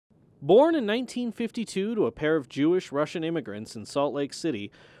Born in 1952 to a pair of Jewish Russian immigrants in Salt Lake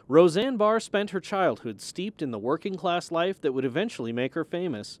City, Roseanne Barr spent her childhood steeped in the working class life that would eventually make her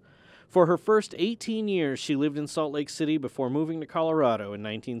famous. For her first 18 years, she lived in Salt Lake City before moving to Colorado in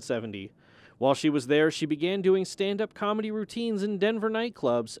 1970. While she was there, she began doing stand-up comedy routines in Denver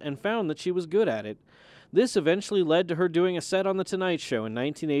nightclubs and found that she was good at it. This eventually led to her doing a set on The Tonight Show in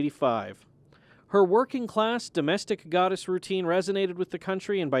 1985. Her working-class, domestic goddess routine resonated with the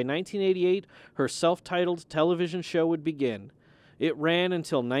country, and by 1988, her self-titled television show would begin. It ran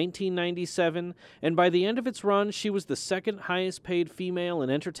until 1997, and by the end of its run, she was the second highest-paid female in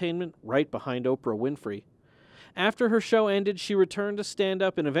entertainment, right behind Oprah Winfrey. After her show ended, she returned to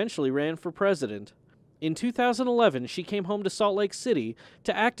stand-up and eventually ran for president. In 2011, she came home to Salt Lake City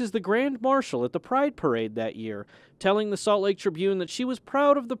to act as the Grand Marshal at the Pride Parade that year, telling the Salt Lake Tribune that she was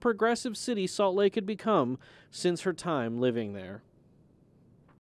proud of the progressive city Salt Lake had become since her time living there.